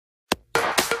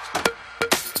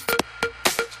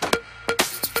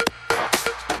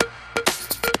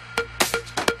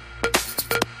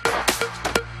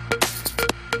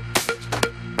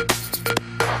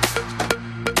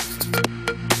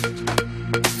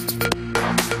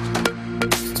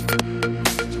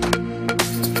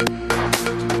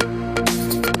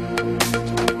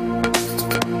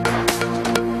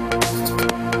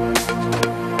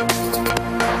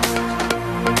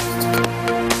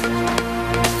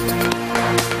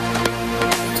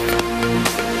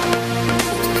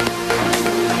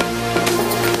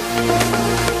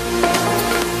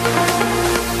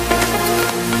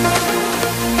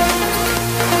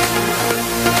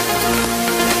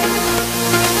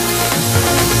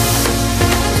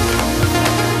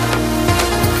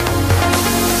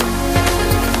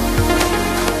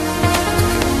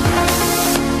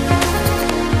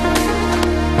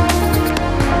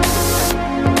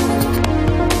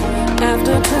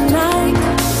tonight,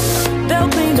 there'll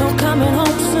be no coming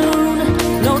home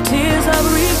soon. No tears of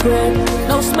regret,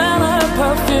 no smell of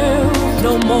her perfume.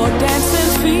 No more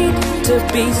dancing feet to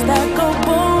beats that go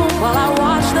boom, while I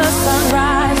watch the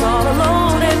sunrise all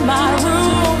alone in my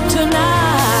room.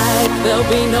 Tonight, there'll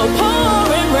be no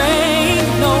pouring rain,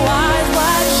 no eyes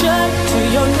wide shut to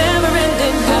your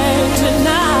never-ending game.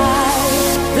 Tonight,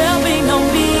 there'll be no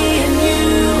me and you,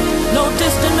 no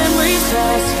distant memories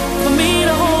past for me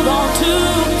to hold on to.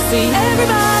 See,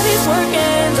 everybody's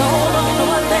working to hold on to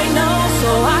what they know, so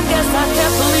I guess I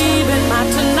kept believing my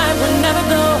tonight would never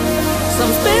go.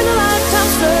 Some spend a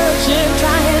lifetime searching,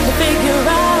 trying to figure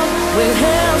out when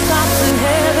hell stops and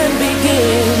heaven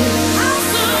begins.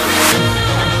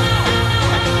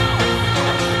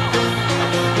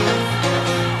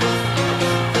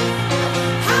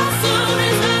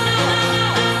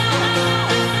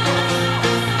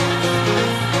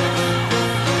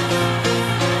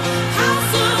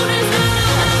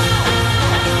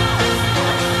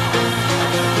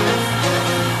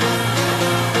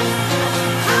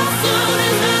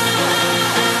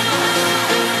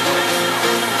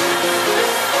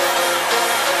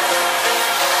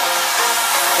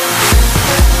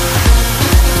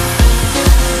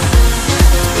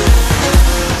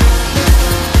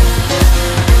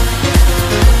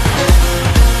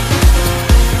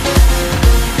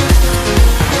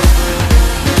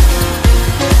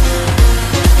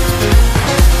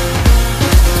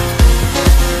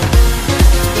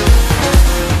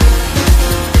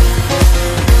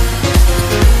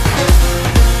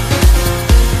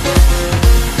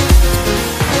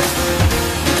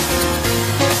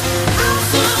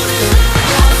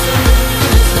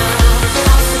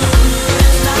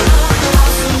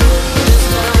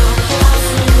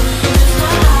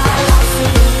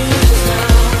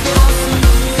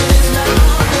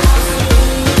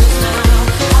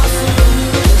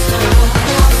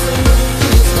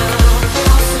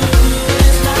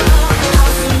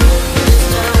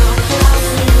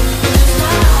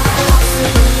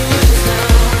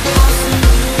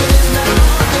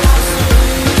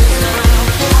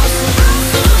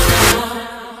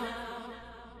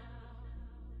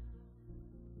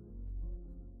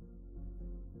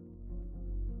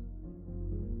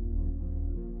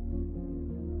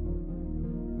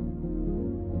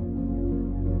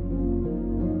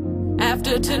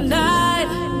 After tonight,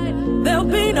 there'll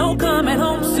be no coming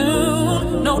home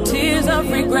soon. No tears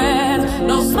of regret,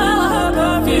 no smell of her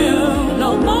perfume.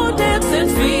 No more dancing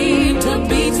feet to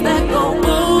beats that go boom,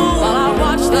 while I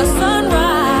watch the sun